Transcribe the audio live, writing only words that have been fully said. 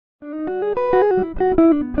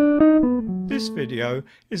This video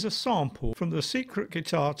is a sample from the Secret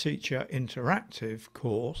Guitar Teacher Interactive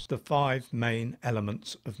course, The 5 Main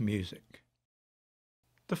Elements of Music.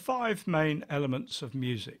 The 5 main elements of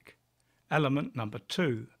music. Element number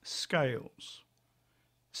 2, scales.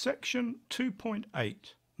 Section 2.8,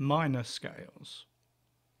 minor scales.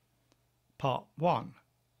 Part 1,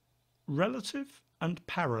 relative and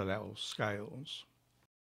parallel scales.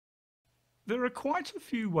 There are quite a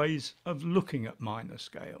few ways of looking at minor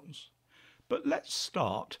scales, but let's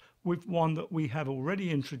start with one that we have already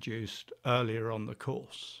introduced earlier on the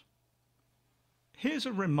course. Here's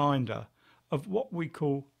a reminder of what we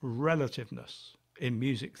call relativeness in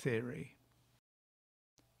music theory.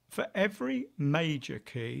 For every major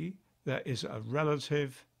key, there is a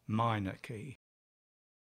relative minor key.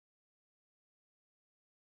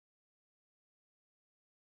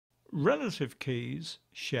 Relative keys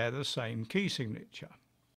share the same key signature.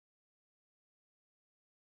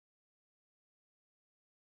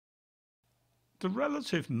 The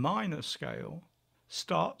relative minor scale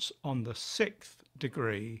starts on the 6th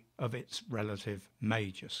degree of its relative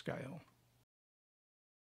major scale.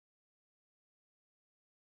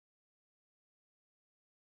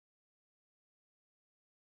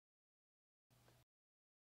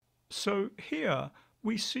 So here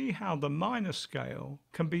we see how the minor scale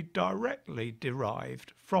can be directly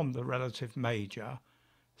derived from the relative major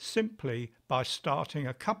simply by starting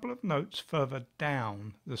a couple of notes further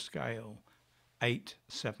down the scale, 8,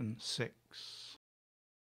 7, 6.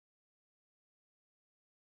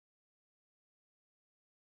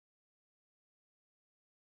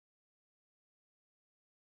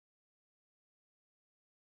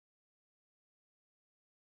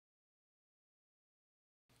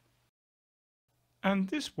 And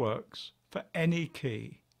this works for any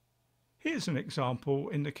key. Here's an example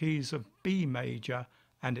in the keys of B major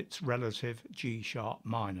and its relative G sharp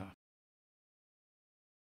minor.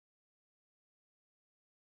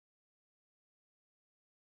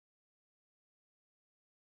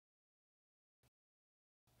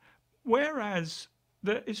 Whereas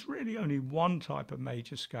there is really only one type of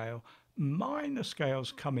major scale, minor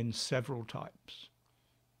scales come in several types.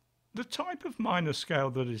 The type of minor scale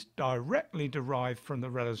that is directly derived from the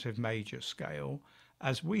relative major scale,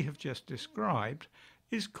 as we have just described,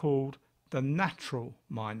 is called the natural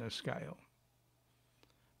minor scale.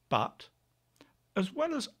 But, as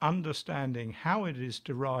well as understanding how it is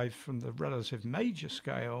derived from the relative major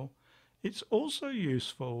scale, it's also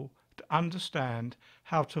useful to understand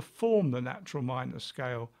how to form the natural minor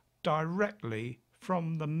scale directly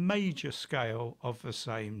from the major scale of the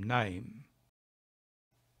same name.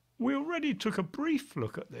 We already took a brief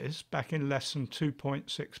look at this back in lesson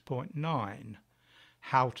 2.6.9,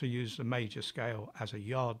 how to use the major scale as a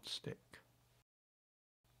yardstick.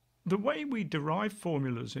 The way we derive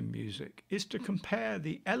formulas in music is to compare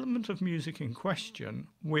the element of music in question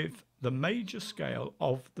with the major scale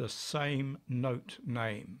of the same note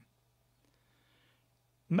name.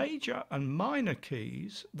 Major and minor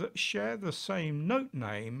keys that share the same note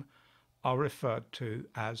name are referred to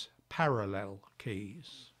as parallel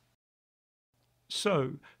keys.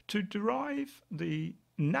 So, to derive the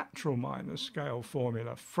natural minor scale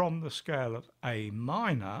formula from the scale of A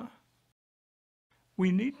minor,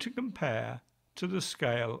 we need to compare to the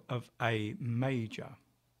scale of A major.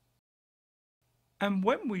 And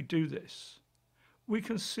when we do this, we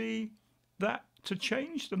can see that to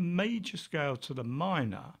change the major scale to the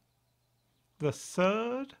minor, the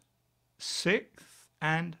 3rd, 6th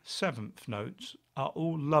and 7th notes are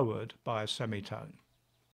all lowered by a semitone.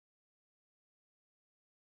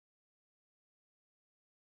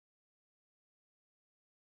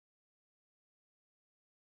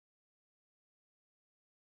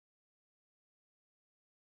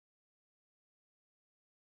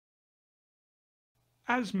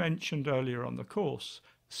 As mentioned earlier on the course,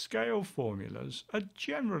 scale formulas are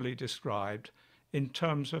generally described in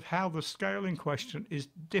terms of how the scale in question is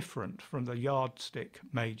different from the yardstick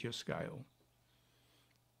major scale.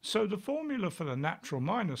 So the formula for the natural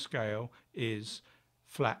minor scale is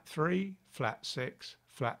flat 3, flat 6,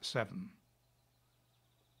 flat 7.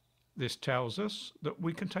 This tells us that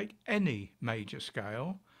we can take any major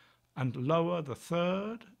scale and lower the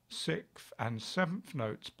 3rd, 6th and 7th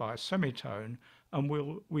notes by a semitone, and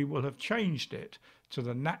we will have changed it to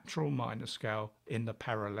the natural minor scale in the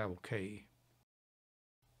parallel key.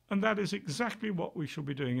 And that is exactly what we shall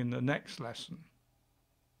be doing in the next lesson.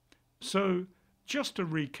 So, just to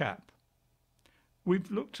recap,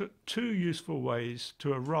 we've looked at 2 useful ways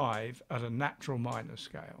to arrive at a natural minor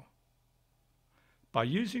scale. by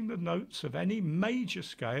using the notes of any major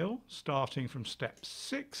scale starting from step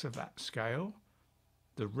 6 of that scale,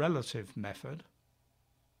 the relative method,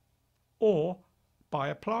 or by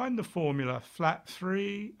applying the formula flat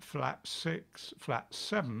 3, flat 6, flat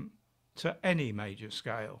 7 to any major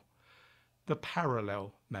scale, the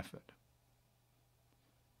parallel method.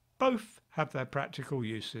 Both have their practical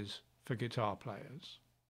uses for guitar players.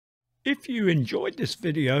 If you enjoyed this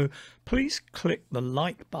video, please click the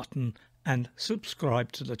like button and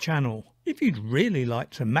subscribe to the channel. If you'd really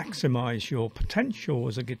like to maximize your potential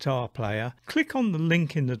as a guitar player, click on the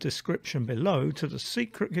link in the description below to the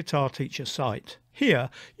Secret Guitar Teacher site. Here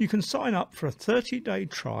you can sign up for a 30-day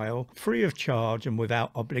trial free of charge and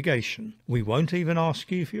without obligation. We won't even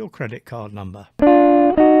ask you for your credit card number.